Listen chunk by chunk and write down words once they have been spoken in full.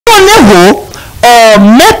noneho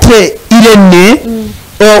Maître Irene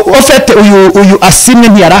ofete uyu asimwe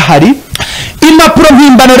ntiyarahari impapuro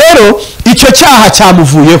mpimbano rero icyo cyaha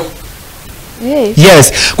cyamuvuyeho.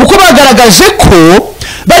 Yes, kuko bagaragaje ko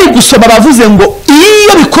bari gusoma bavuze ngo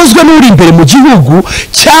iyo bikozwe n'uri imbere mu gihugu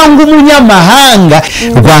cyangwa umunyamahanga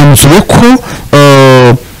rwanzuye ko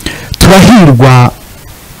turahirwa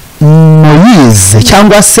Moise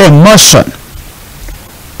cyangwa se motion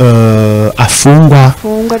afungwa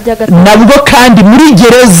nabwo kandi muri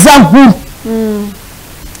gereza nkuru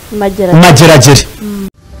Imageragere.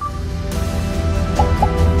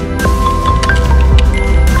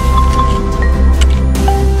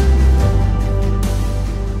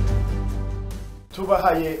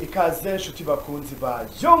 Tubahaye ikaze nshuti bakunzi ba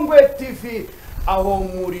Yongwe TV aho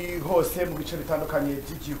muri hose mu bice bitandukanye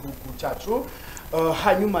by'igihugu cyacu.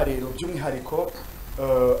 Hanyuma rero by'umwihariko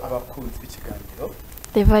abakunzi b'ikiganiro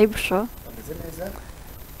The Vibe Show. Ameze neza.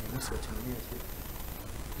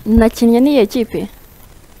 Nakinnye n'iyo kipe.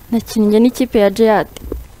 Nakinnye n'ikipe ya Jihad.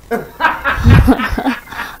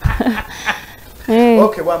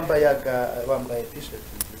 Okay, wambaye t-shirt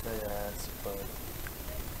nziza ya sport.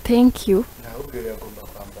 Thank you. Nahubwo yagomba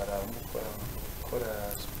kwambara gukora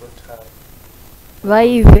sport.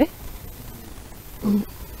 Baive.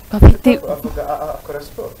 Bafite akora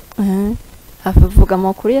sport. Avuga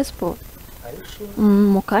amakuru ya sport.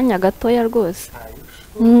 Mu kanya gatoya rwose.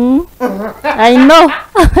 I know.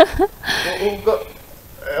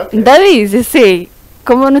 Ndabizi se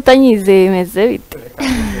ko umuntu utanyizeye meze bite.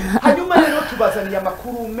 Hanyuma rero tubazaniye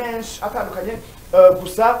amakuru menshi atandukanye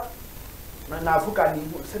gusa navuga ni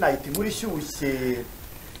se nayita inkuru ishyushye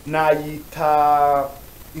nayita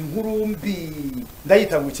inkuru mbi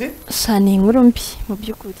ndayita nguki shani inkuru mbi mu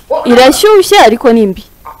byukuri irashyushye ariko ni mbi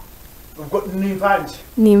ubwo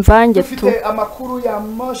ni imvange tu dufite amakuru ya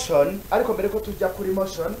motion ariko mbere ko tujya kuri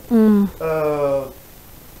motion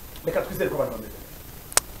reka twizere ko abantu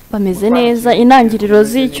bameze neza intangiriro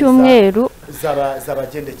z'icyumweru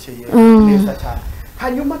zabagendekeye neza cyane.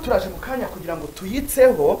 Hanyuma turaje mu kanya kugira ngo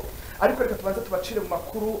tuyitseho ariko reka tubanze tubacire mu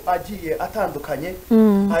makuru agiye atandukanye.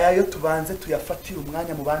 Aya yo tubanze tuyafatire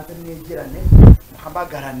umwanya mu banze mwegerane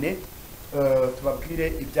muhamagarane tubabwire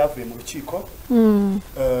ibyavuye mu rukiko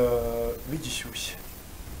bigishyushye.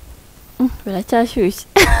 Biracyashyushye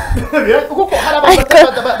kuko hari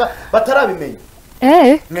abantu batarabimenya.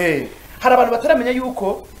 Hari abantu bataramenya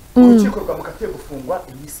yuko urukiko rwamukatiye gufungwa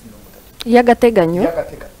iminsi 30 y'agateganyo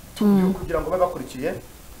kugira ngo babakurikiye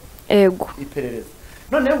iperereza.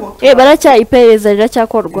 Noneho iperereza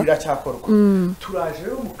riracyakorwa. Turaje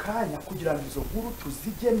rero mu kanya kugira ngo izo nkuru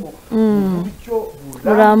tuzigemo mu buryo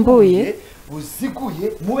burambuye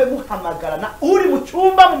buziguye mube muhamagarana uri mu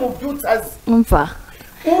cyumba mu byutsazi umva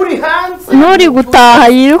uri hanze nuri gutaha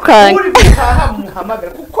yirukanye uri gutaha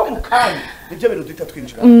muhamagara kuko mu kanya nibyo bintu duhita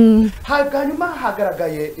twinjira. Hanyuma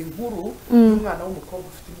hagaragaye inkuru y'umwana w'umukobwa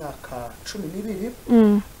ufite imyaka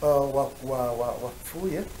 12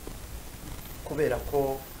 wapfuye kubera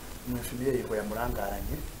ko umufimiye yego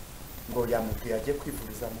yamurangaranye ngo yamubwiye agiye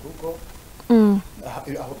kwivuriza mu rugo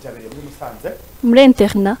aho byabereye muri Musanze muri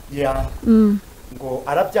interna ngo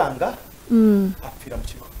arabyanga apfira mu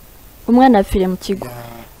kigo. Umwana apfira mu kigo.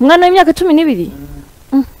 Umwana w'imyaka 12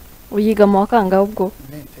 uyiga mu wakanga ubwo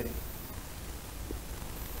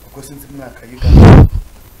ubwo sinzi imyaka yiga.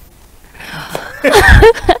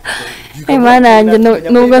 Imana yanjye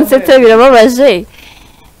nubwo nsetse birababaje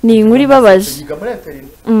ni inkuru ibabaje. Yiga muri interina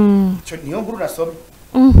cyo niyo nkuru nasomye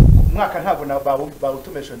umwaka ntabwo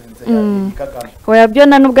bawutumeshoninze yigagamo. Oya byo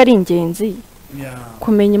na nubwo ari ingenzi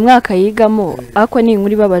kumenya umwaka yigamo ako ni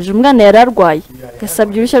inkuru ibabaje. Umwana yararwaye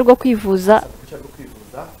gasabye urushya rwo kwivuza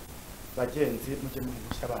bagenzi mujye mu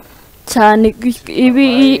cyabana cyane.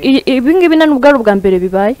 Ibi ngibi na nubwo ari ubwa mbere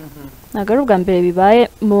bibaye ntabwo ari ubwa mbere bibaye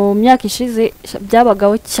mu myaka ishize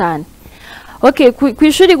byabagaho cyane. Okay, ku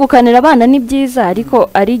ishuri gukanira abana ni byiza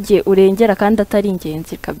ariko ari gihe urengera kandi atari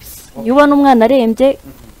ingenzi kabisa. Iyo ubona umwana arembye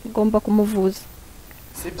ugomba kumuvuza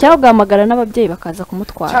cyangwa ugahamagara n'ababyeyi bakaza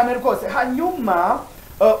kumutwara cyane rwose. Hanyuma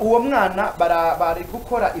uwo mwana bari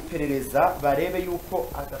gukora iperereza barebe yuko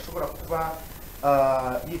adashobora kuba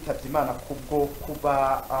yitabye Imana kubwo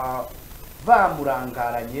kuba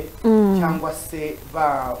bamurangaranye cyangwa se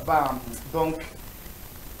donc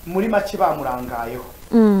muri make bamurangayeho.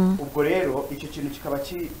 Ubwo rero icyo kintu kikaba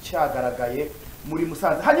cyagaragaye muri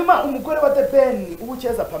Musanze. Hanyuma umugore wa The Ben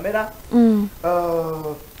Ubukeza Pamela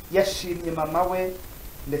yashimye mama we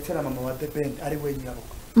ndetse na mama wa The Ben ari we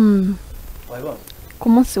Nyabugo. Wabona ku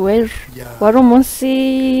munsi w'ejo wari umunsi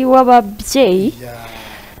w'ababyeyi.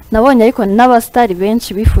 Nabonye ariko n'abastari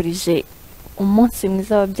benshi bifurije umunsi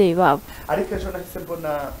mwiza w'ababyeyi babo. ariko ejo nahise mbona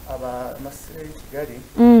abamasire Kigali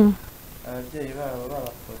ababyeyi babo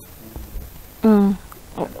babapostinze.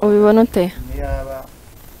 Ubibona ute? Niyaba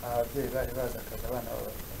ababyeyi bari bazakaza abana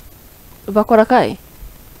babo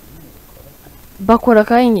bakora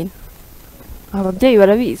kaye nyine ababyeyi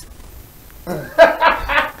barabizi.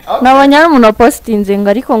 Nabonye ari umuntu wapostinze ngo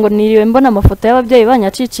ariko ngo niriwe mbona amafoto y'ababyeyi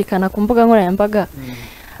banyacicikana ku mbuga nkoranyambaga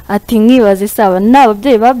ati nkibaze saba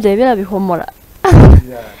n'ababyeyi babyaye birabihomora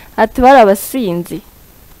ati bari abasinzi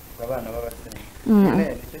abana b'abasinzi.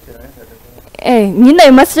 nyine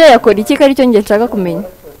ayo masiyo yakora iki ko aricyo ngiye nshaka kumenya.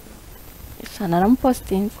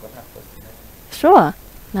 Naramupostinze sure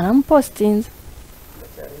naramupostinze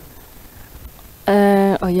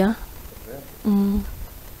oya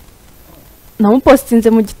namupostinze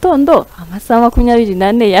mu gitondo amasaha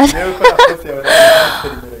 24 yari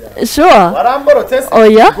sure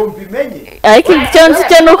oya ariko icyansi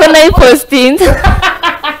cyo nuko nayipostinze.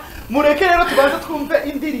 Mureke rero tubanze twumve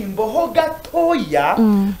indirimbo ho gatoya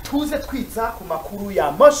tuze twitsa ku makuru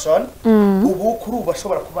ya motion ubu kuri ubu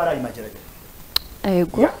bashobora kuba ari Imageragere.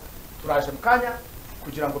 Yego turaje mukanya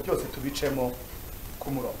kugira ngo byose tubicemo ku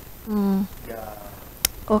murongo.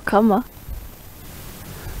 Okama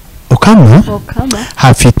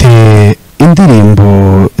hafite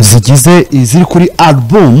indirimbo zigize ziri kuri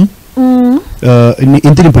album ni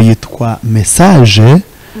indirimbo yitwa Message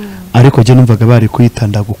ariko je numvaga bari kuyita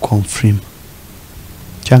ndaguconfirm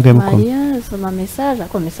cyangwa yamukonfirm soma message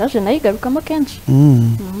ako message nayigarukamo kenshi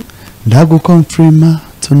ndaguconfirm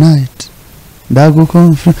tonight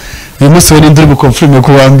ndaguconfirm umunsi wari ndiri guconfirm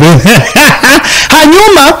ku wa mbere.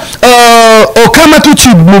 Hanyuma Okama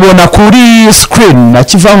tukimubona kuri screen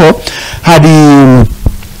nakivaho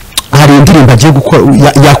hari indirimbo agiye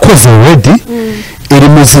yakoze already iri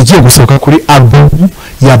muzigiye gusohoka kuri album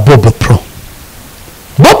ya Bobo Pro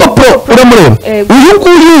uramureba uyu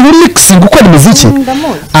nguyu remix gukora imiziki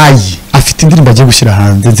ayi afite indirimbo agiye gushyira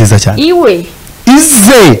hanze nziza cyane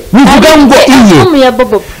ize bivuga ngo iye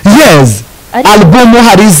yes album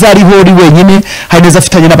hari zariho uri wenyine hari neza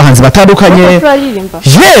afitanye n'abahanzi batandukanye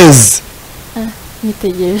yes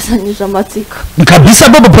nitegerezanyije amatsiko kabisa.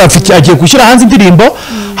 Bobo Pro agiye gushyira hanze indirimbo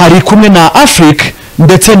hari kumwe na Africa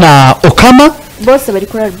ndetse na Okama bose bari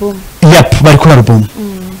kuri album. Yep bari kuri album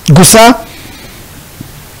gusa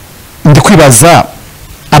ndi kwibaza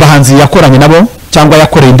abahanzi yakoranye nabo cyangwa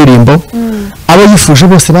yakoreye indirimbo abo yifuje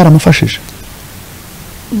bose baramufashije.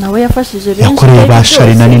 Nawe yafashije benshi yakoreye ba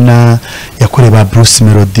Sharina Nina yakoreye ba Bruce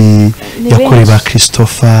Melody yakoreye ba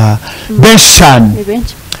Christopher Beshan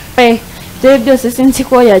Dore byose sinzi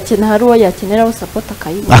ko yakena hari uwo yakenera support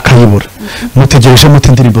akayibura. Mutegereje mute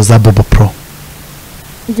indirimbo za Bobo Pro?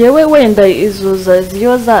 Jewe wenda izuza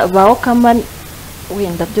ziyoza baho kama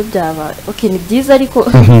wenda byo byaba okay ni byiza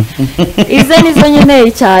ariko ize nizo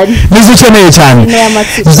nyeneye cyane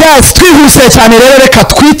yes twihuse cyane rero reka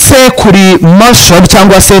twitse kuri motion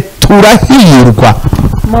cyangwa se turahirwa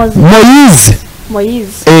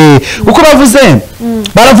Moise uko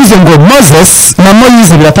baravuze ngo Moses na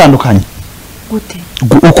Moise biratandukanye gute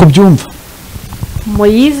uko byumva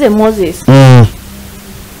Moses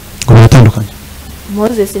biratandukanye.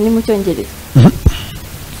 Moses ni mu cyongereza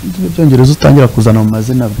Ibyongereza utangira kuzana mu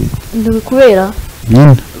mazina bwe kubera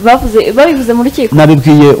babivuze mu rukiko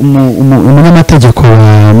nabibwiye umunyamategeko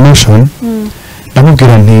wa motion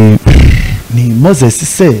ndamubwira ni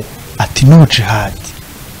Moses se ati no jihad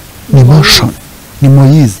ni motion ni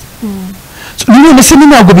Moise none se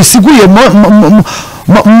ntabwo bisiguye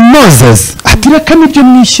Moses ati reka nibyo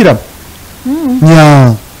mwishyira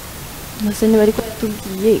nase niba ariko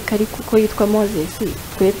yatubwiye kari kuko yitwa Moses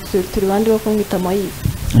twe turi bandi bo kumwita Moise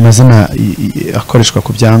amazina akoreshwa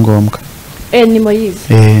ku byangombwa ni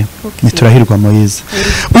Moise niturahirwa Moise.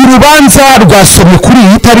 Urubanza rwasomwe kuri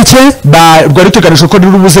iyi tariki rwari tuganisha ko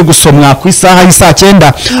rubuze gusomwa ku isaha y'isa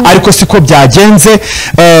 9 ariko siko byagenze.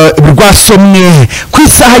 Rwasomwe ku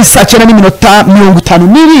isaha y'isa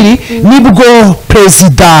 9:52 nibwo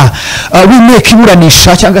perezida w'inteko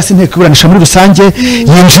iburanisha cyangwa se inteko iburanisha muri rusange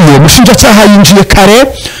yinjiye umushinjacyaha yinjiye kare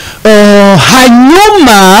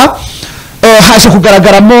hanyuma haje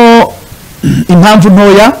kugaragaramo impamvu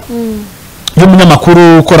ntoya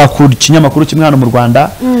y'umunyamakuru ukora ku kinyamakuru kimwe hano mu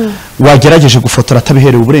Rwanda wagerageje gufotora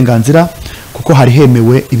atabiherewe uburenganzira kuko hari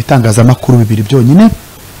hemewe ibitangazamakuru bibiri byonyine.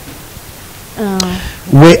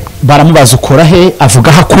 We baramubaza ukora he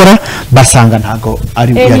avuga hakora basanga ntago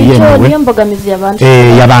ari yari yemewe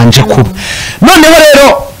yabanje kuba. Noneho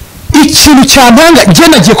rero ikintu cyantanga je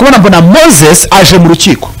nagiye kubona mbona Moses aje mu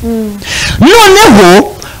rukiko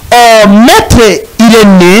noneho Maître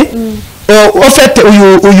Irene ofete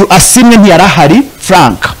uyu asimwe ntiyarahari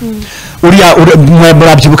Frank uriya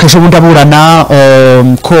murabyibuka ejo bundi aburana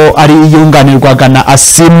ko ari yunganirwaga na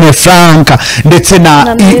Asime Franka ndetse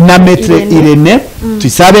na Maître Irene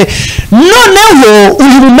tusabe noneho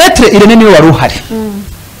uyu Maître Irene niwe wari uhari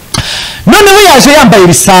noneho yaje yambaye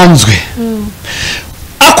bisanzwe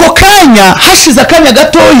ako kanya hashize akanya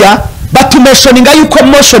gatoya batumeshoninga yuko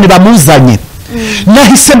motion bamuzanye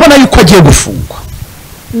nahise mbona yuko agiye gufungwa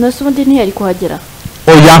nose ubundi ntiyari kuhagera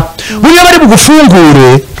oya buriya bari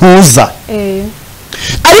bugufungure ntuza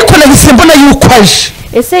ariko nahise mbona yuko aje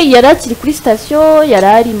ese yari akiri kuri station yari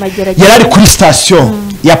ari Imageragere yari ari kuri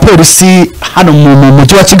station ya polisi hano mu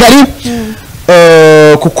mujyi wa Kigali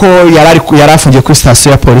kuko yari afungiye kuri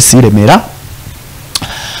station ya polisi i Remera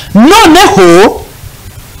noneho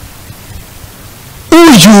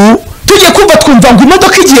uyu tujye kumva twumva ngo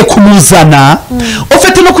imodoka igiye kumuzana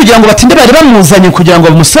ufite no kugira ngo batinde bari bamuzanye kugira ngo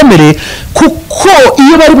bamusomere kuko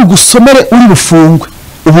iyo bari bugusomere uri bufungwe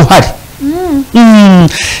ubuhari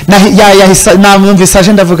namwumvise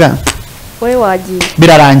aje ndavuga we wagiye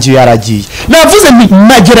birarangiye yaragiye navuze nti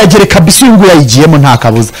Mageragere kabisa uyu nguyu yayigiyemo nta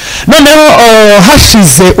kabuza noneho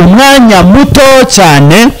hashize umwanya muto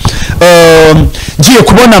cyane ngiye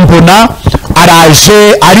kubona mbona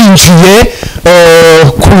araje arinjiye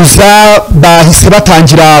kuza bahise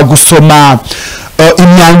batangira gusoma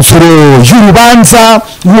imyanzuro y'urubanza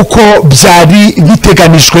nk'uko byari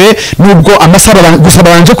biteganijwe nubwo amasaha gusa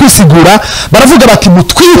babanje kwisigura baravuga bati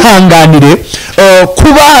mutwihanganire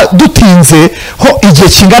kuba dutinze ho igihe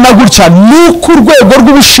kingana gutya nuko urwego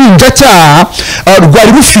rw'ubushinjacyaha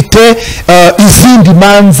rwari rufite izindi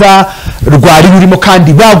manza rwari rurimo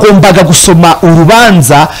kandi bagombaga gusoma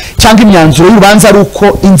urubanza cyangwa imyanzuro y'urubanza ari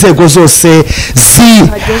uko inzego zose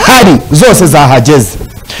zihari zose zahageze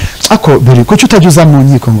ako biri kuki utajya mu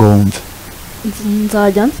nkiko ngo wumve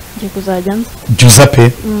nzajya ngiye kuzajya juza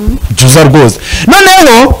pe juza rwose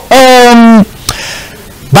noneho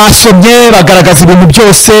basomye bagaragaza ibintu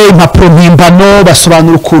byose impapuro mpimbano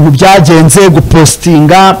basobanura ukuntu byagenze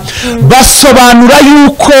gupostinga basobanura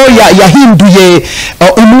yuko yahinduye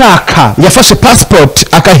umwaka yafashe passport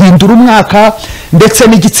akahindura umwaka ndetse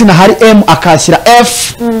n'igitsina hari M akashyira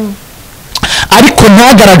F ariko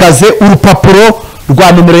ntagaragaze urupapuro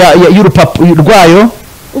rwa numero y'urupapuro rwayo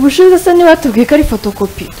ubushize se niba tubwiye ko ari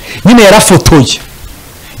fotokopi nyine yarafotoye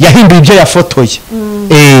yahinduye ibyo yafotoye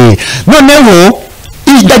noneho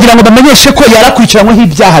ndagira ngo bamenyeshe ko yarakurikiranyweho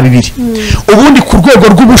ibyaha bibiri ubundi ku rwego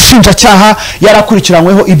rw'ubushinjacyaha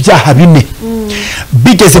yarakurikiranyweho ibyaha 4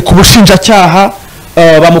 bigeze ku bushinjacyaha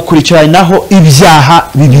bamukurikiranaho ibyaha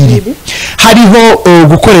 2 hariho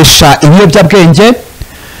gukoresha ibiyobyabwenge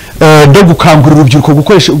no gukangurira urubyiruko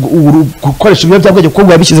gukoresha ibiyobyabwenge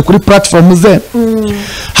kuko yabishyize kuri platform ze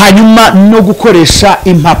hanyuma no gukoresha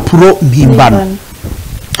impapuro mpimbano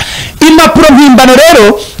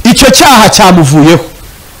rero icyo cyaha cyamuvuyeho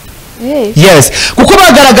yes kuko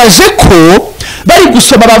bagaragaje ko bari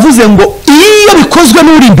gusoma bavuze ngo iyo bikozwe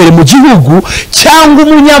n'uri imbere mu gihugu cyangwa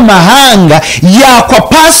umunyamahanga yakwa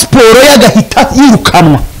pasiporo y'agahita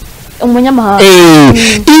yirukanwa umunyamahanga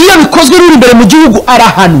iyo bikozwe n'uri imbere mu gihugu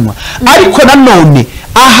arahanwa ariko nanone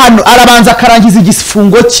arabanza akarangiza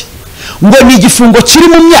igifungo cye ngo ni igifungo kiri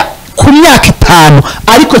ku myaka 5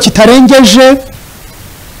 ariko kitarengeje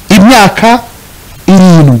imyaka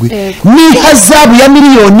 7 n'ihazabu ya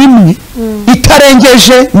miliyoni 1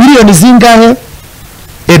 itarengeje miliyoni zingahe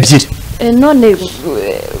 2 none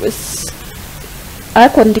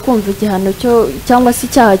ariko ndi kumva igihano cyo cyangwa se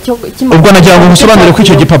icyaha cyo ubwo nagira ngo musobanure ko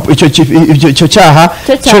icyo cyaha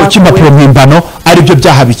cy'impapuro mpimbano ari byo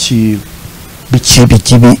byaha ari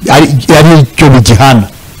byo bigihana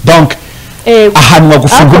donc ahanwa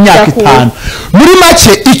gufunga imyaka 5 muri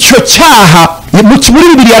make icyo cyaha muri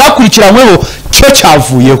bibiri yarakurikiranyweho cyo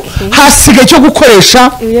cyavuyeho hasigaye cyo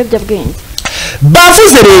gukoresha ibiyobyabwenge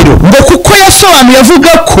bavuze rero ngo kuko yasobanuye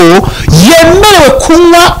avuga ko yemerewe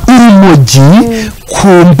kunywa urumogi ku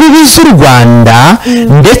mbibi z'u Rwanda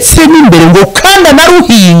ndetse n'imbere ngo kandi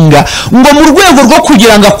anaruhinga ngo mu rwego rwo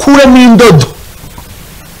kugira ngo akuremo indodo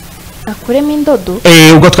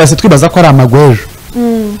ubwo twese twibaza ko ari amagwejo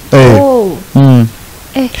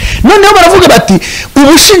noneho baravuga bati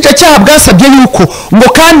ubushinjacyaha bwasabye yuko ngo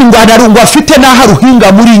kandi ngo afite n'aho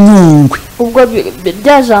aruhinga muri Nyungwe ubwo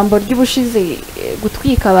bya jambo ry'ubushize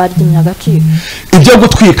gutwika baryimye agaciro ibyo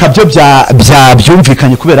gutwika byo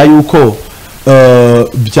byumvikanye kubera yuko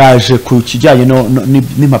byaje ku kijyanye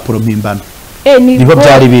n'impapuro mpimbano nibo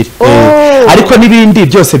byari biri ariko n'ibindi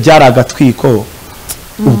byose byari agatwiko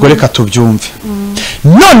ubwo reka tubyumve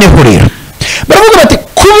noneho rero baravuga bati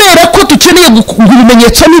kubera ko dukeneye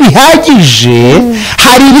ibimenyetso n'ibihagije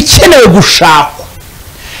hari ibikenewe gushakwa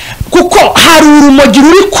kuko hari urumogi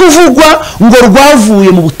ruri kuvugwa ngo rwavuye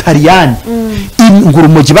mu Butaliyani ngo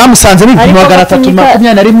urumogi bamusanze n'ibipimo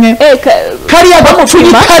 321 kariya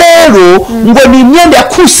gapfunyika rero ngo ni imyenda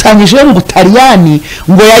yakusanyije mu Butaliyani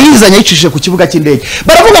ngo yayizanye yicishije ku kibuga cy'indege.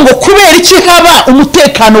 Baravuga ngo kubera iki haba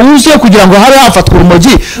umutekano wuzuye kugira ngo habe hafatwa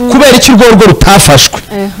urumogi kubera iki rwo rutafashwe.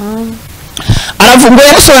 Aravuga ngo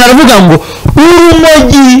yasobanura aravuga ngo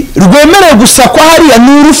urumogi rwemerewe gusakwa hariya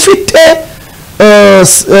ni urufite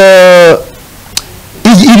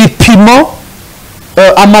ibipimo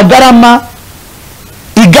amagarama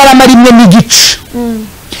igarama rimwe n'igice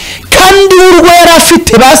kandi urwo yari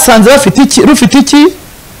afite basanze rufite iki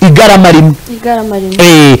igarama rimwe.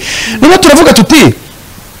 Niba turavuga tuti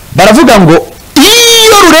baravuga ngo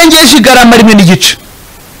iyo rurengeje igarama rimwe n'igice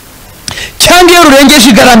cyangwa iyo rurengeje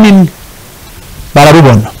igarama imwe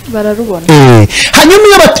bararubona. Hanyuma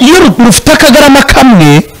iyo rufite akagarama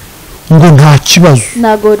kamwe ngo nta kibazo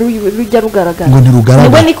ntago rujya rugaragara ngo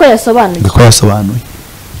ntirugaragara. Niko yasobanuye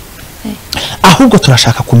ahubwo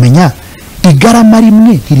turashaka kumenya igarama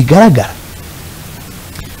rimwe ntirigaragara.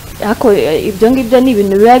 Ako ibyo ngibyo ni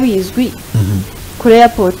ibintu biba bizwi kuri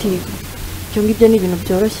airport. Ibyo ngibyo ni ibintu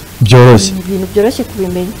byoroshye ibintu byoroshye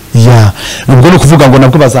kubimenya. Nubwo no kuvuga ngo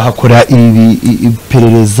nabwo bazahakora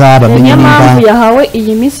iperereza bamenye niba yahawe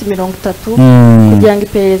iyi minsi 30 kugira ngo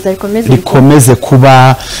iperereza rikomeze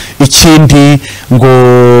kuba. Ikindi ngo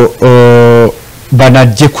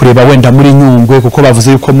banajye kureba wenda muri Nyungwe kuko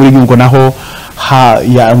bavuze yuko muri Nyungwe naho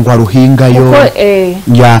ngwa ruhingayo.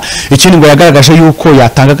 Ikindi ngo yagaragaje yuko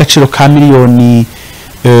yatanga agaciro ka miliyoni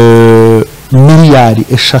miliyari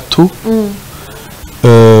 3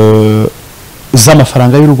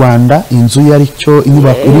 z'amafaranga y'u Rwanda. Inzu yari cyo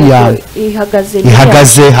inyubako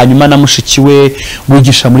ihagaze. Hanyuma na mushiki we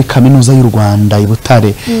wigisha muri kaminuza y'u Rwanda i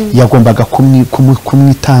Butare yagombaga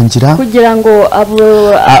kumwitangira kugira ngo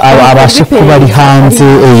abashe kuba ari hanze.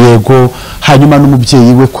 Yego. Hanyuma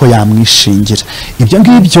n'umubyeyi we ko yamwishingira. Ibyo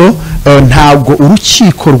ngibyo ntabwo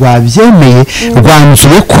urukiko rwabyemeye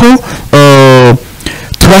rwanzuye ko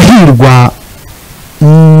Turahirwa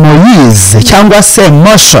Moise cyangwa se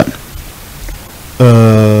Motion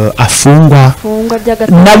afungwa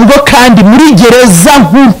nabwo kandi muri gereza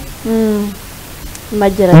nkuru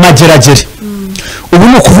Imageragere. Ubu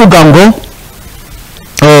ni ukuvuga ngo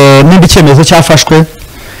nimba icyemezo cyafashwe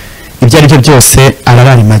ibyo ari byo byose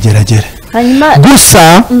ararara Imageragere.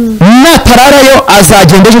 Gusa natararayo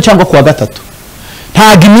azagenda ejo cyangwa kuwa gatatu.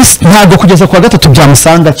 Ntabwo kugeza kuwa gatatu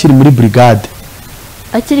byamusanga akiri muri brigade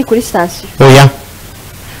akiri kuri station. Oya.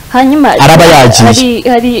 Hanyuma araba yagiye.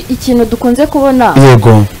 Hari ikintu dukunze kubona.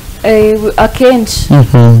 Yego. Akenshi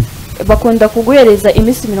bakunda kuguhereza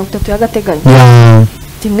iminsi 30 y'agateganyo.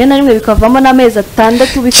 Rimwe na rimwe bikavamo n'amezi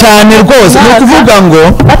 6 cyane rwose. No kuvuga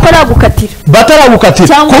ngo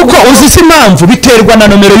bataragukatira kuko uzi si impamvu biterwa na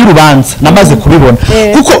nomero y'urubanza namaze kubibona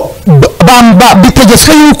kuko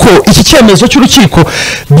bitegetswe yuko iki cyemezo cy'urukiko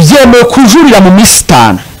byemewe kujurira mu minsi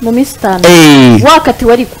 5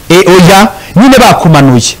 wakatiwe ariko oya nyine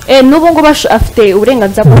bakumanuye n'ubu ngo afite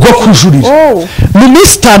uburenganzira bwo kujurira mu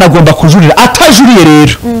minsi 5 agomba kujurira. Atajuriye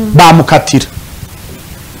rero bamukatira.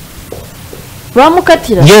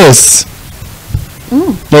 Yes.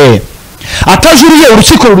 Atajuriye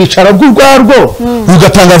urukiko rubicara rw'urwarwo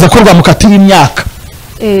rugatangaza ko rwamukatira imyaka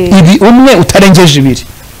ibi umwe utarengeje 2.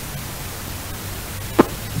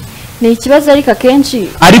 Ni ikibazo ariko akenshi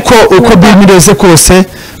ariko uko bimireze kose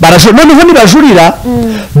noneho nibajurira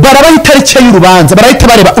barabaha itariki y'urubanza. Barahita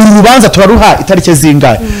bareba uru rubanza turaruha itariki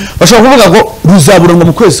zingahe. Bashobora kuvuga ngo ruzaburanwa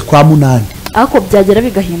mu kwezi kwa 8. Ako byagera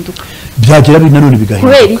bigahinduka. Byagera binanone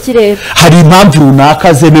bigahinduka. Kubera iki rero? Hari impamvu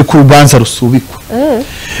runaka zemeye ku rubanza rusubikwa.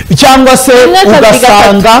 Cyangwa se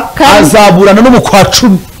ugasanga azaburana no mu kwa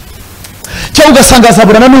 10. Cyangwa ugasanga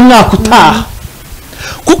azaburana n'umwaka utaha.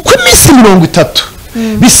 Kuko iminsi 30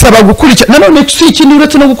 bisaba gukurikira. Nanone si ikindi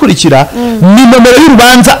uretse no gukurikira ni nomero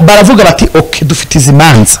y'urubanza. Baravuga bati okay dufite izi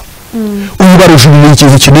manza uyu barujurira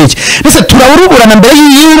ikintu kiniki ndetse turaburuburana mbere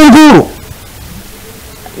y'iyi nguru.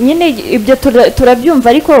 Nyine ibyo turabyumva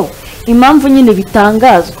ariko impamvu nyine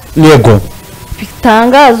bitangazwa. Yego.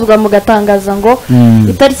 Bitangazwa mugatangaza ngo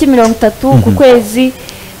itariki 30 ku kwezi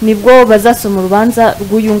nibwo bazasoma urubanza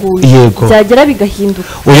rw'uyu nguyu. Byagera bigahinduka.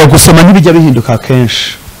 Oya gusoma ntibijya bihinduka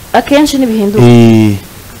akenshi nibihinduka.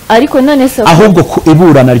 Ariko none se ahubwo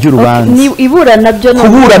iburana ry'urubanza iburana byo no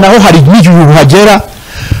kuburanaho hari n'igihe uhagera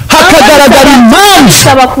hakagaragara impamvu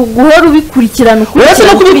saba kuguhora ubikurikirana uretse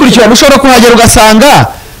no kubikurikirana ushobora kuhagera ugasanga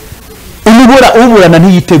uburana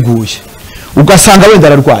ntiyiteguye, ugasanga wenda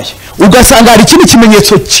ararwaye, ugasanga hari ikindi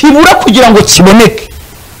kimenyetso kibura kugira ngo kiboneke,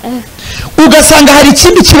 ugasanga hari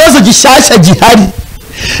ikindi kibazo gishyashya gihari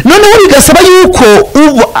noneho bigasaba yuko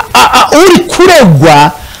uri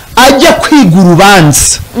kuregwa ajya kwiga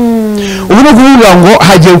urubanza. Ubu ni ukuvuga ngo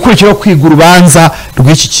hagiye gukurikiraho kwiga urubanza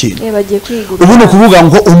rw'iki kintu. Ubu ni ukuvuga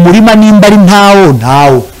ngo umurima nimba ari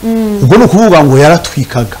ntawo ubwo ni ukuvuga ngo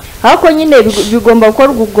yaratwikaga. Ariko nyine bigomba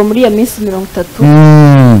gukorwa ubwo muri ya minsi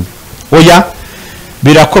 30. Oya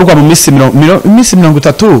birakorwa mu minsi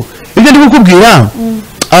 30. Ibyo ndi kukubwira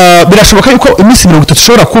birashoboka yuko iminsi 30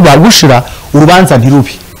 ishobora kuba gushira urubanza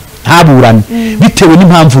ntirubi ntaburane bitewe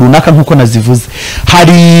n'impamvu runaka nkuko nazivuze.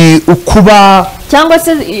 Hari ukuba cyangwa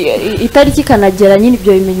se itariki kanagera nyine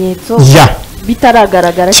ibyo bimenyetso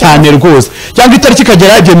bitaragaragara cyane rwose, cyangwa itariki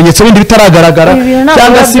kagera ibyo bimenyetso bindi bitaragaragara,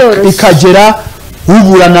 cyangwa se ikagera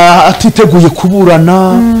uburana atiteguye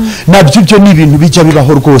kuburana. Nabyo ibyo ni ibintu bijya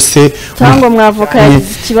bibaho rwose. Cyangwa mwavoka yagize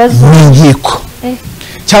ikibazo n'inkiko,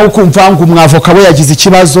 cyangwa ukumva ngo umwavoka we yagize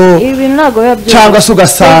ikibazo, cyangwa se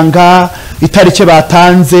ugasanga itariki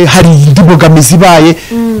batanze hari indi mbogamizi ibaye.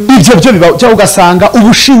 Ibyo byo bibaho, cyangwa ugasanga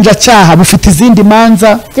ubushinjacyaha bufite izindi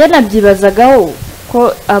manza. Je nabyibazagaho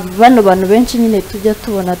ko bano bantu benshi nyine tujya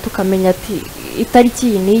tubona tukamenya ati itariki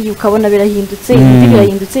iyi niyi ukabona birahindutse indi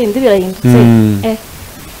birahindutse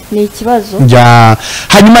ni ikibazo.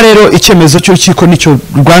 Hanyuma rero icyemezo cy'urukiko nicyo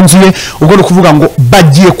rwanzuye. Ubwo ni ukuvuga ngo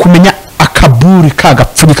bagiye kumenya akaburi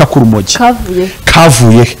kagapfunyika k'urumogi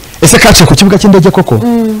kavuye ese kaciye ku kibuga cy'indege koko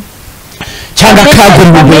cyangwa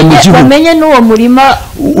kaguriwe mu gihugu, bamenye n'uwo murima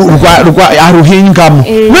aruhingamo.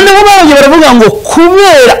 Noneho babonye baravuga ngo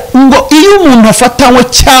kubera ngo iyo umuntu afatanywe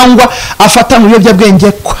cyangwa afatanywe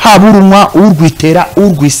ibiyobyabwenge haburunwa urwitera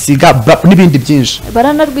urwisiga n'ibindi byinshi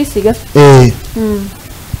baranarwisiga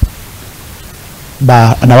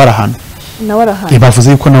nabarahano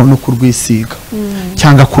bavuze yuko no kurwisiga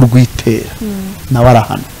cyangwa kurwitera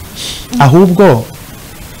nabarahano. Ahubwo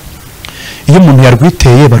iyo umuntu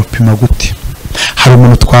yarwiteye barupima gute? Hari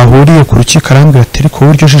umuntu twahuriye ku rukiko arambwira ati ariko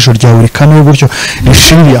uburyo jisho ryawe rikana uburyo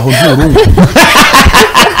rishiriye aho nturungu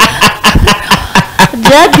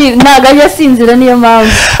Jadi nagajya sinzira niyo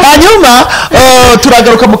mpamvu. Hanyuma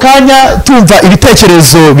turagaruka mu kanya tumva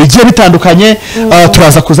ibitekerezo bigiye bitandukanye.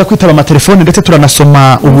 Turaza kuza kwitaba amatelefone ndetse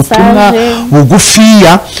turanasoma ubutumwa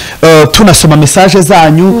bugufiya, tunasoma message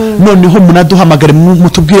zanyu. Noneho munaduhamagare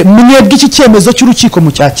mutubwire mwebwe iki cyemezo cy'urukiko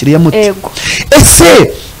mucyakiriye muti.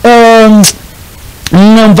 Ese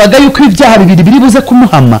mwumvaga yuko ibyaha bibiri biri buze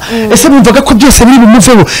kumuhama? Ese mwumvaga ko byose biri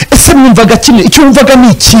bumuveho? Ese mwumvaga kimwe? Icyo mwumvaga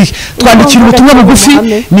ni iki? Twandikira ubutumwa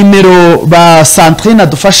bugufi, nimero ba Centrine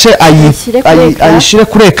adufashe ayishire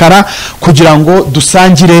kuri ekara kugira ngo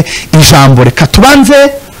dusangire ijambo. Reka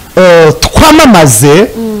tubanze twamamaze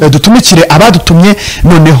dutumikire abadutumye,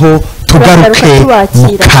 noneho tugaruke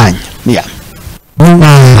mu kanya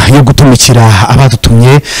yo gutumikira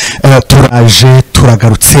abadutumye. Turaje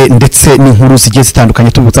turagarutse ndetse n'inkuru zigiye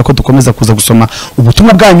zitandukanye. Tubutsa ko dukomeza kuza gusoma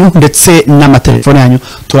ubutumwa bwanyu ndetse n'amatelefone yanyu,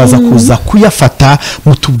 turaza kuza kuyafata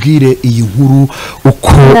mutubwire iyi nkuru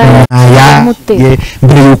uko nayaye.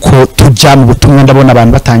 Mbere yuko tujya mu butumwa ndabona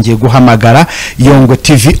abantu batangiye guhamagara. Yongwe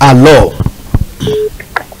TV, allo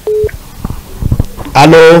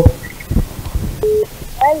allo.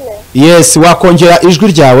 Yes, wakongera ijwi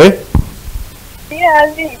ryawe?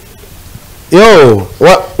 Yo,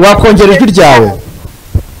 wakongera ijwi ryawe?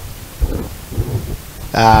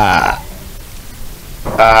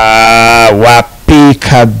 Wapi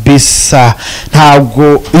kabisa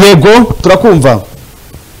ntabwo. Yego turakumva.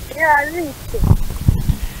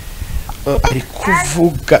 Ari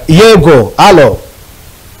kuvuga. Yego, allo.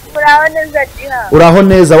 Uraho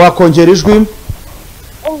neza, wakongera ijwi?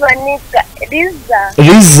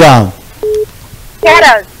 Riza.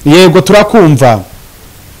 Yego turakumva.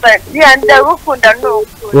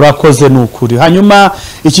 Urakoze nukuri. Hanyuma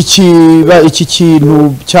iki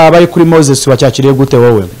kintu cyabaye kuri Moses wacyakiriye gute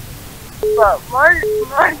wowe?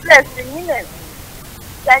 Moses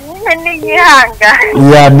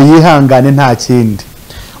nyine niyihangane nta kindi.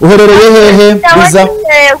 Uherereye hehe Riza?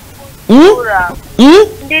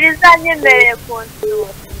 Ndiriza nyemereye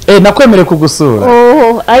kunsura. Nakwemereye kugusura.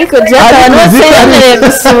 Ariko by'abantu bose yemereye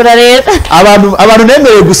gusura rero. Abantu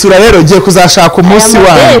nemereye gusura rero ngiye kuzashaka umunsi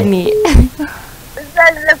wanyu.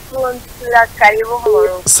 Uzaze kunsura karibu mu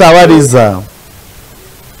rugo. Sawa Riza.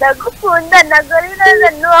 Ndagukunda nagoriraze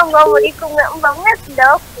n'uwo ngo muri kumwe umva mwese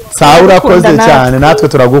ndabakunda. Sawa urakoze cyane, natwe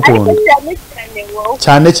turagukunda.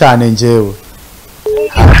 Cyane cyane njyewe.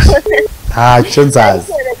 Ntacyo nzaza.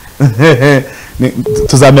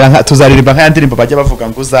 Tuzaririmba nka ndirimbo bajya bavuga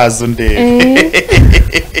ngo uzaza undebe.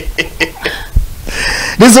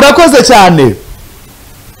 Riza urakoze cyane.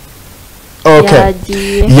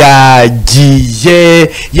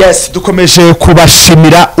 yagiye. Yes, dukomeje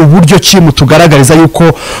kubashimira uburyo ki mutugaragariza yuko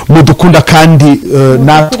mudukunda kandi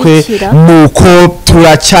natwe nuko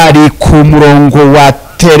turacyari ku murongo wa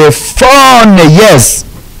telefone. Yes,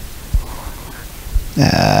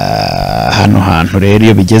 hano hantu rero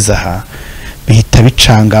iyo bigeze aha bihita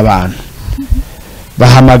bicanga abantu,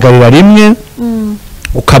 bahamagarira rimwe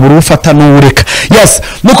ukabura ufata n'uwureka. Yes,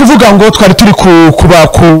 no kuvuga ngo twari turi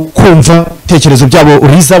kumva tekerezo byabo.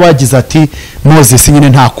 Uriza wagize ati Moses nyine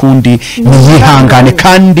nta kundi niyihangane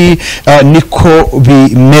kandi niko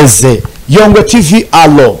bimeze. Yongwe TV,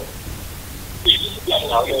 allo.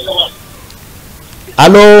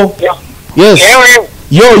 Allo. Yes.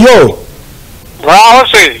 Yo.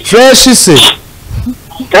 Wahose. Fresh se.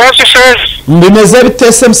 Mbimeze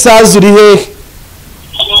bitese msazi uri hehe?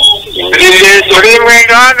 Turi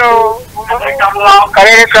mwendo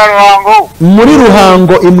karere ka Ruhango. Muri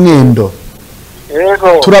Ruhango imwendo.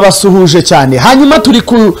 Yego. Turabasuhuje cyane. Hanyuma turi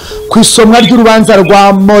ku isomwa ry'urubanza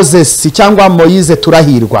rwa Moses cyangwa Moise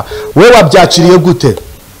Turahirwa. We wabyaciriye gute?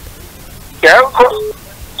 Yego.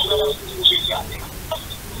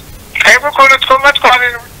 Ko twumva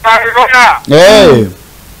twabibona.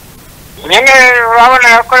 Nyine urabona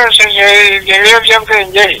yakoresheje ibyo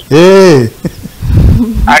biyobyabwenge.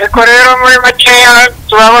 Ariko rero muri makeya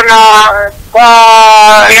turabona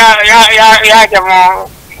yajya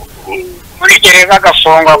muri gereza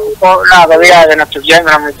agafungwa kuko ntabwo birabona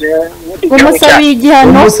tubyemera mu gihe umusabiye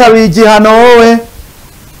igihano wowe.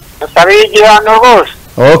 Umusabiye igihano rwose.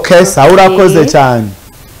 Okay, sawa urakoze cyane.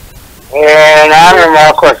 Namwe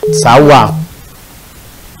murakoze. Sawa.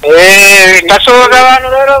 Ndasuhuza abantu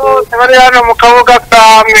rero bose bari hano mu kabuga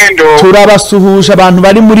ka Mwendo. Turabasuhuje abantu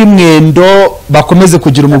bari muri Mwendo bakomeze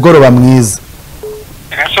kugira umugoroba mwiza.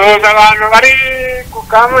 Ndasuhuza abantu bari ku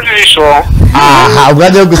Kamujisho. Aha,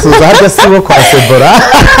 ubwaje gusuhuza harya sibo kwa Sebora.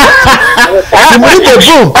 Ni muri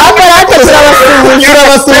Debu.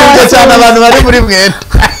 Turabasuhuje cyane abantu bari muri Mwendo.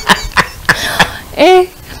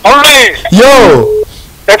 Yo.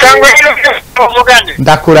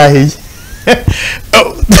 Ndakurahiye.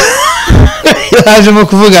 Yaje mu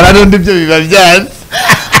kuvugana n'undi byo biba byanze.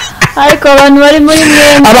 Ariko abantu bari muri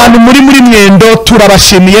Mwendo, abantu muri Mwendo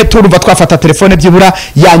turabashimiye. Turumva twafata telefone byibura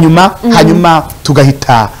ya nyuma hanyuma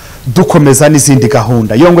tugahita dukomeza n'izindi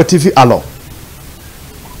gahunda. Yongwe TV, allo.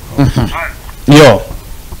 Yo.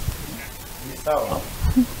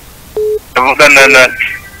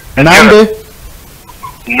 Nande?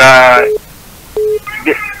 Na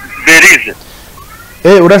Berize.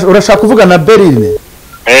 Urashaka kuvuga na Berine?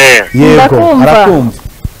 Yego, arakumva.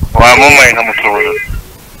 Wamumaye nkamusuhuza.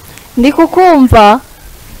 Ndi kukumva.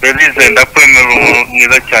 Berize ndakwemera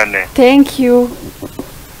mwiza cyane. Thank you.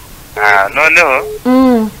 Noneho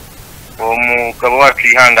uwo mugabo wacu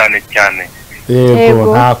yihangane cyane.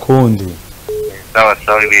 Yego, nta kundi. Sawa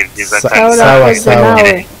byiza cyane. Sawa.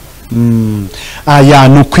 Aya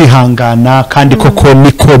ni ukwihangana kandi koko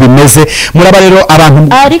niko bimeze. Muraba rero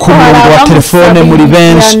abantu ku murongo wa telefone muri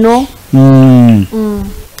benshi.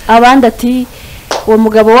 Abandi ati uwo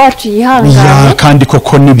mugabo wacu yihangane. Kandi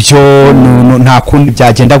koko nibyo nta kundi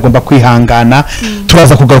byagenda, agomba kwihangana.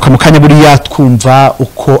 Turaza kugaruka mu kanya buriya twumva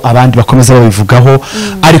uko abandi bakomeza babivugaho.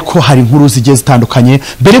 Ariko hari inkuru zigiye zitandukanye.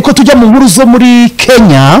 Mbere yuko tujya mu nkuru zo muri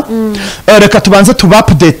Kenya, reka tubanze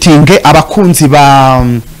tubapdatinge abakunzi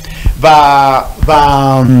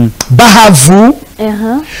bahavu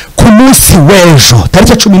ku munsi w'ejo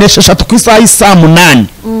tariki 16 ku isaha y'isa 8.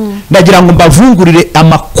 Ndagira ngo mbavungurire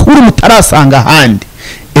amakuru mutarasanga ahandi.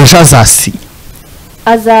 Ejo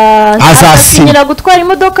azasinyira gutwara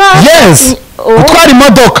imodoka. Yes, gutwara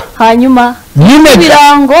imodoka. Hanyuma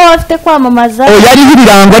ibirango afite kwamamaza. Yari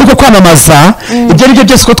ibirango ariko kwamamaza. Ibyo ari byo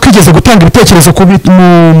byose ko twigeze gutanga ibitekerezo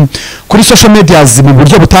kuri social medias mu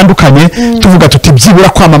buryo butandukanye, tuvuga tuti byibura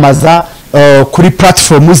kwamamaza kuri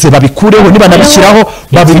platform ze babikureho, niba nabishyiraho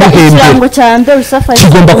babimuhembe.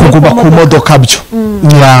 Kigomba kuguma ku modoka byo.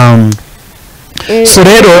 So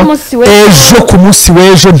rero ejo ku munsi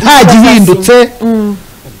w'ejo nta gihindutse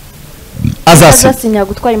azasinya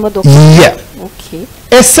gutwara imodoka. Okay.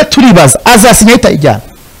 Ese turibaza azasinya itayijyana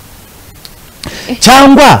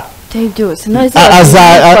cyangwa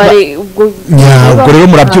ubwo rero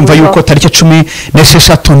murabyumva yuko tariki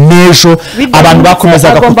 16 n'ejo abantu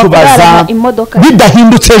bakomezaga kutubaza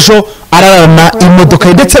bidahindutse ejo ararana imodoka,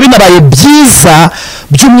 ndetse binabaye byiza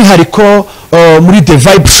by'umwihariko muri The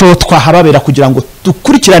Vibe Show twahababera kugira ngo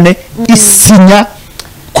dukurikirane isinya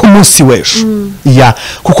ku munsi w'ejo.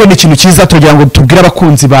 Kuko ni ikintu cyiza tugira ngo tubwire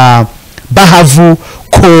abakunzi bahavu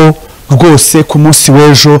ko rwose ku munsi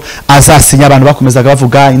w'ejo azasinya. Abantu bakomezaga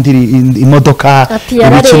bavuga imodoka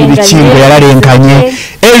ibikingo yararenganye,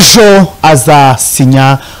 ejo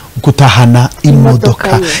azasinya gutahana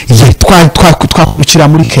imodoka ye. Twakukira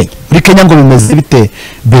muri Kenya ngo bimeze bite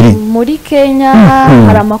beri? Muri Kenya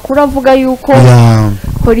hari amakuru avuga yuko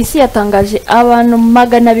polisi yatangaje abantu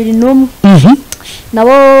 201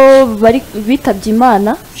 nabo bari bitabye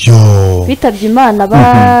Imana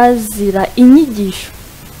bazira inyigisho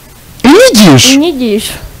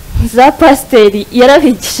za pasiteri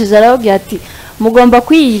yarabigishije, arababwira ati mugomba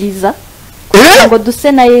kwiyiriza ngo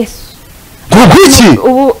duse na Yesu.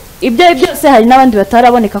 Ubu ibyo byose hari n'abandi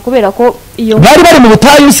bataraboneka kubera ko iyo bari mu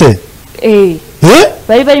butayu se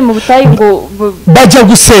bari mu butayu ngo bajya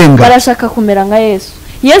gusenga, barashaka kumera nka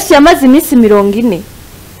Yesu yamaze iminsi 40.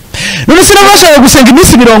 none se nabashaka gusenga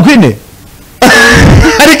iminsi 40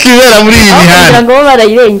 ariko ibera muri iyi mihanda ngo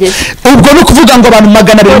barayirengeje. Ubwo no kuvuga ngo abantu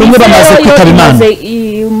 201 bamaze kwitaba Imana.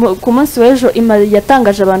 Ku munsi w'ejo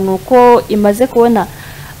yatangaje abantu ko imaze kubona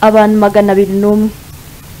abantu 201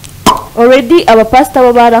 already. Abapasita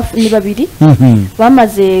bo ni 2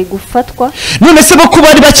 bamaze gufatwa. None se bo ko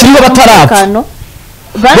bari bakiriho batarapfa,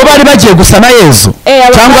 bo bari bagiye gusa na Yesu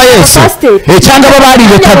cyangwa Yesu cyangwa bo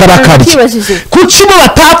barirekaga bakarya? Kuki bo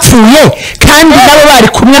batapfuye kandi nabo bari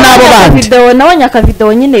kumwe n'abo bandi? Video nabonye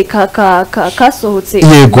akavideo nyine kasohotse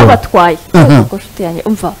batwaye uko nshuti yanjye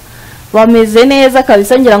umva bameze neza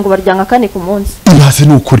kabisa, ngira ngo baryanga 4 ku munsi. Ibaze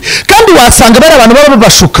n'ukuri, kandi wasanga bari abantu baba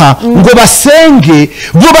babashuka ngo basenge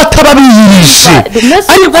bo batababiyirije.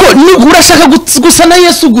 Ariko urashaka gusa na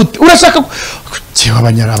Yesu gute? Urashaka cyewe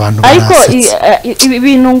abanyara abantu ariko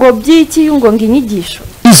ibintu ngo by'iki ngo inyigisho,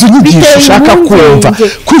 izo nyigisho ushaka kumva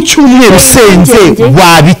ku cyumweru usenze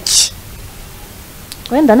wabiki?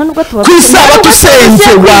 Wenda nubwo tuba kwisaba tusenze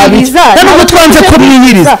wabiki? Nubwo twanze ko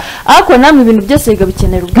mwiyiriza, ariko namwe ibintu byose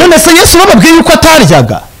bigabikenera ubwo. None se Yesu bababwiye yuko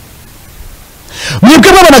ataryaga?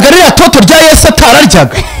 Mwebwe babonaga rya toto rya Yesu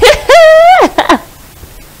atararyaga?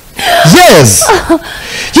 Yes,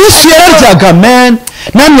 Yesu yararyaga man.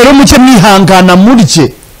 Namwe rero muke mwihangana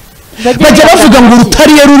murye. Bajya bavuga ngo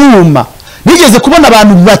urutariye ruruma. Nigeze kubona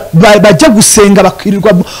abantu bajya gusenga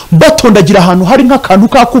bakirirwa batondagira ahantu hari nk'akantu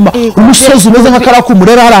kakuma, umusozi umeze nk'akarakumu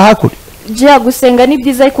rero hari ahakuri. Jya gusenga ni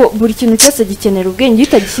byiza, ariko buri kintu cyose gikenera ubwenge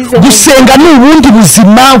utagishyize. Gusenga ni ubundi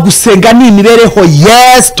buzima, gusenga ni imibereho.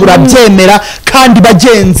 Yes, turabyemera kandi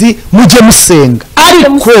bagenzi mujye musenga,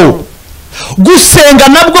 ariko gusenga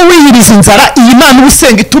nabwo wiyiriza inzara. Iyi Mana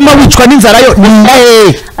usenga ituma wicwa n'inzara yo ni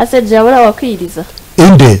ngahe? Ase jabura wakwiriza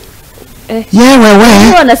inde yewe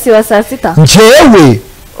ubona si wa saa sita njyewe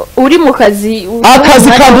uri mu kazi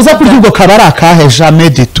kambuza kurya ubwo kabari akahe jamais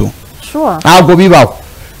du tout. Sure. Ntabwo bibaho.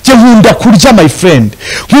 Je nkunda kurya my friend,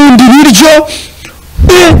 nkunda ibiryo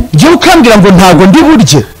je ukambwira ngo ntago ndi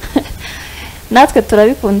burye. Natwe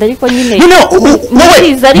turabikunda ariko nyine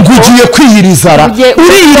wowe ngugiye kwiyiriza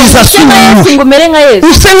uriyiriza suyu ngo mere nka Yesu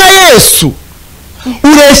use nka Yesu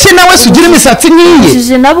ureshye nawe sugira imisatsi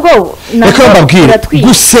nkiye nabwo reka mbabwira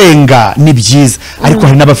gusenga ni byiza ariko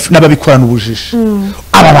hari n'ababikorana ubujiji.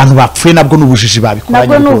 Aba bantu bapfuye nabwo n'ubujiji babikoranye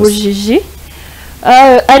nabwo n'ubujiji.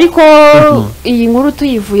 Ariko iyi nkuru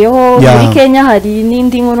tuyivuyeho muri Kenya hari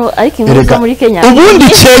n'indi nkuru, ariko inkuru zo muri Kenya ubundi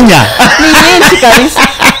Kenya ni nyinshi kabisa.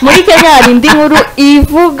 Muri Kenya hari indi nkuru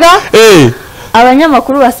ivuga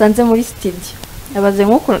abanyamakuru basanze muri studio abaze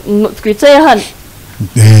nkuko twicaye hano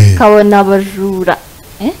kabona abajura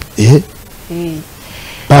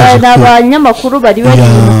n'abanyamakuru bari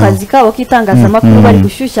mu kazi kabo k'itangazamakuru bari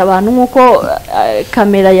gushyushya abantu nk'uko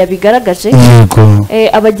kamera yabigaragaje.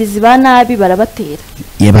 Abagizi ba nabi barabatera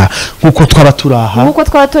nk'uko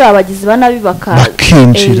twaba turi abagizi ba nabi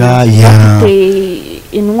bakinjira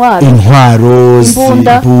intwaro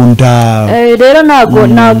imbunda. Rero nago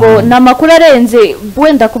namakuru arenze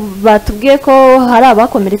wenda batubwiye ko hari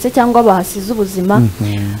abakomeretse cyangwa bahasize ubuzima,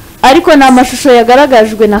 ariko na amashusho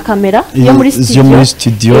yagaragajwe na kamera yo muri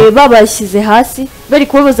studio babashyize hasi bari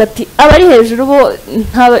kubaza ati abari hejuru bo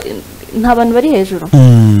nta bantu bari hejuru,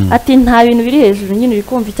 ati nta bintu biri hejuru, nyine uri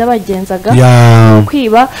kumva icyabagenzaga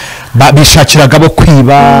kwiba bishakiraga bo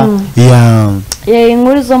kwiba.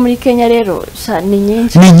 Inkuru zo muri Kenya rero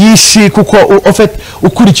ni nyinshi kuko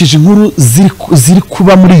ukurikije inkuru ziri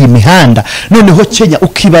kuba muri iyi mihanda. Noneho Kenya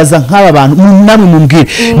ukibaza nk'aba bantu namwe mumbwire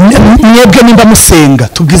mwebwe nimba musenga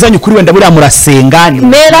tubwizanye ukuri, wenda buriya murasenga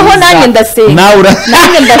meraho nanjye ndasenga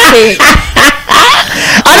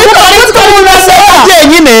ariko umuntu asenga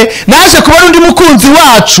nyine naje kubona undi mukunzi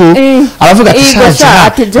wacu aravuga ati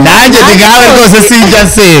nanjye ndigawe rwose sinjya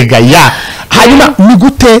nsenga hanyuma ni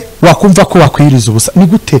gute wakumva ko wakwiriza ubusa ni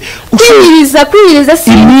gute kwiyiriza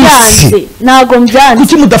si byanze ntago mbyanze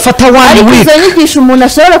kuki mudafata one ariko week izo nyigisho umuntu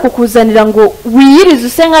ashobora kukuzanira ngo wiyirize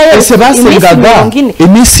use nka yose basengaga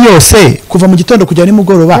iminsi yose kuva mu gitondo kujya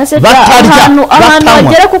nimugoroba batarya ahantu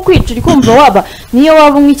hagera ku kwica uri kumva waba niyo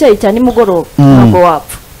waba unywa icyayi cya nimugoroba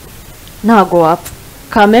ntago wapfa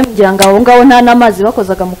kame mugira ngo aho ngaho nta n'amazi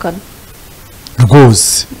bakozaga mu kanwa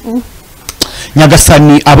rwose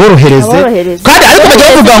Nyagasani aborohereze kandi ariko bajya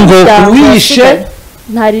bavuga ngo wishe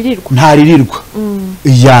ntaririrwa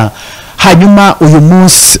ya hanyuma uyu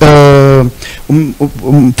munsi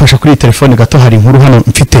mfasha kuri telefone gato hari inkuru hano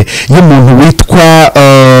mfite y'umuntu witwa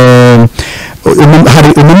hari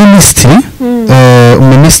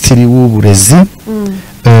umuminisitiri w'uburezi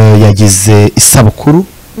yagize isabukuru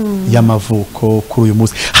y'amavuko kuri uyu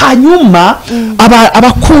munsi hanyuma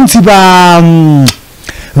abakunzi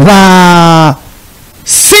ba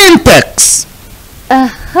syntax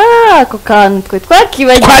ako kantu twe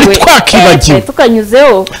twakibagiwe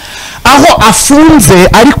tukanyuzeho aho afunze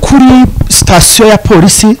ari kuri sitasiyo ya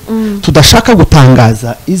polisi tudashaka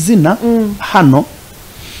gutangaza izina hano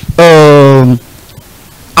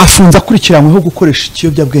afunze akurikiranyweho gukoresha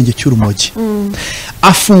ikiyobyabwenge cy'urumogi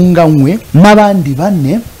afunganywe n'abandi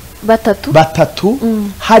batatu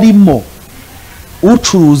harimo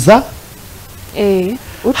ucuruza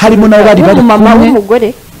harimo nabo bari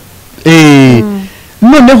kumwe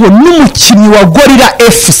noneho n'umukinnyi wa Gorilla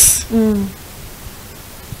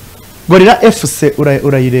FC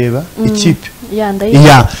urayireba ikipe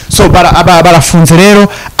so barafunze rero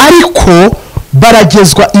ariko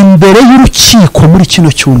baragezwa imbere y'urukiko muri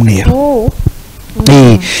kino cyumweru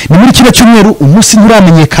ni muri kino cyumweru umunsi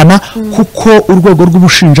nturamenyekana kuko urwego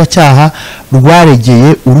rw'ubushinjacyaha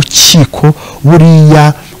rwaregeye urukiko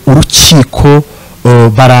buriya urukiko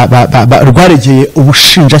rwaregeye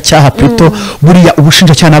ubushinjacyaha plutôt buriya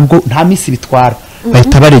ubushinjacyaha nabwo nta minsi bitwara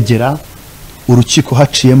bahita baregera urukiko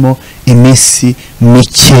haciyemo iminsi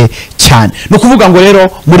mike cyane no kuvuga ngo rero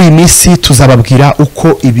muri iyi minsi tuzababwira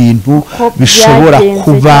uko ibintu bishobora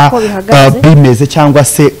kuba bimeze cyangwa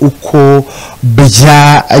se uko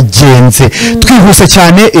byagenze twihuse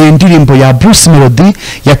cyane indirimbo ya Bruce Melody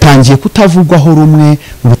yatangiye kutavugwaho rumwe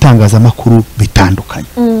mu bitangazamakuru bitandukanye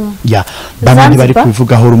bamwe bari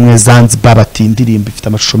kubivugaho rumwe Zanzibar bati indirimbo ifite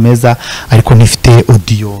amashusho meza ariko ntifite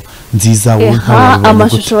audio nziza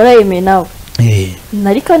amashusho barayemeye nawe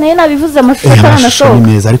nariko nayo nabivuze amashusho atanasohoka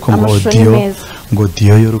ni meza ariko ngo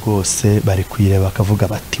audio yo rwose bari kuyireba bakavuga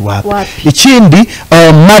bati wapi ikindi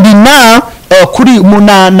Marina kuri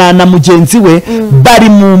na mugenzi we bari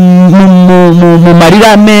mu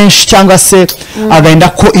marira menshi cyangwa se agahinda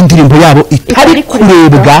ko indirimbo yabo itari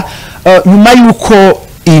kurebwa nyuma yuko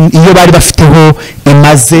iyo bari bafiteho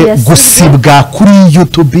imaze gusibwa kuri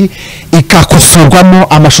YouTube ikakosorwamo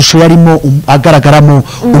amashusho yarimo agaragaramo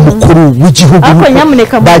umukuru w'igihugu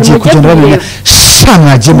bagiye kugenda babona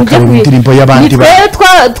shamwaje mu kareba indirimbo y'abandi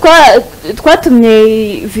twatumye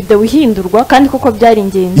video ihindurwa kandi koko byari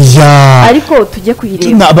ingenzi ariko tujye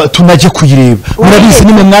kuyireba tunajye kuyireba murabizi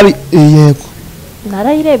nimwe mwabi yego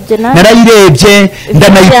narayirebye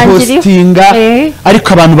ndanayipostinga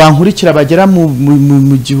ariko abantu bankurikira bagera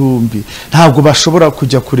mu gihumbi ntabwo bashobora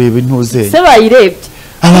kujya kureba intuze se bayirebye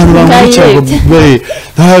abantu bankurikira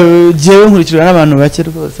jewe nkurikira n'abantu bake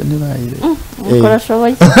rwose ntibayirebye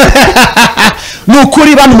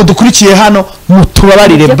nukuri bantu mudukurikiye hano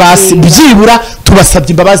mutubabarire basi byibura tubasabye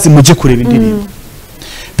imbabazi mujye kureba indirimbo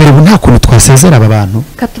rero nta kuntu twasezera aba bantu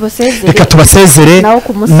reka tubasezere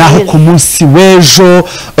naho ku munsi w'ejo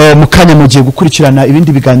mu kanya mugiye gukurikirana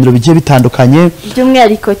ibindi biganiro bigiye bitandukanye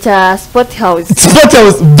by'umwihariko cya Sport House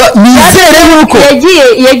nizere yuko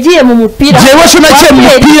yagiye mu mupira jewe cyo naciye mu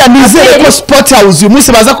mupira nizere ko Sport House uyu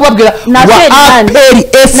munsi baza kubabwira wa APR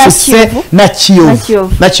FC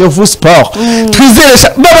na Kiyovu Sport twizeresha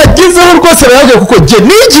babagizeho rwose baravuga kuko je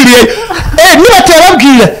nigiriye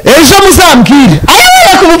nibatababwira ejo muzambwire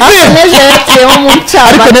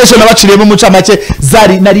ariko nejo nabaciriyemo mu ncamake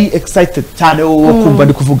nari excited cyane wo kumva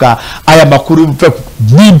ndi kuvuga aya makuru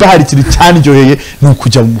nimba hari ikintu cyanryoheye ni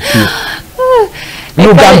ukujya mu mupira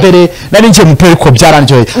n'ubwa mbere nari ngiye mu mupira ariko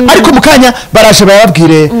byaranryoheye ariko mu kanya baraje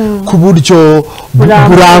bayabwire ku buryo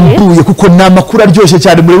burambuye kuko ni amakuru aryoshye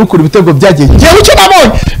cyane muri bukuru ibitego byagiye ngewe icyo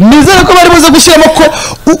nabonye nizere ko bari buze gushyiramo ko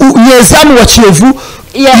nyezamu wa Kiyovu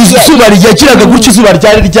izuba ryagiraga gutyo izuba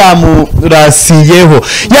ryari ryamurasiyeho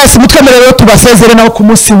yasi mutwemere rero tubasezere naho ku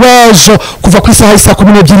munsi w'ejo kuva ku isaha y'isa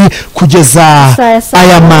 12 kugeza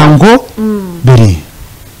aya mango biri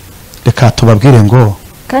reka tubabwire ngo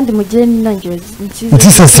kandi mugire n'intangiriro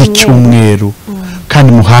nziza z'icyumweru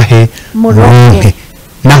kandi muhahe muronke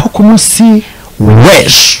naho ku munsi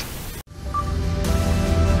w'ejo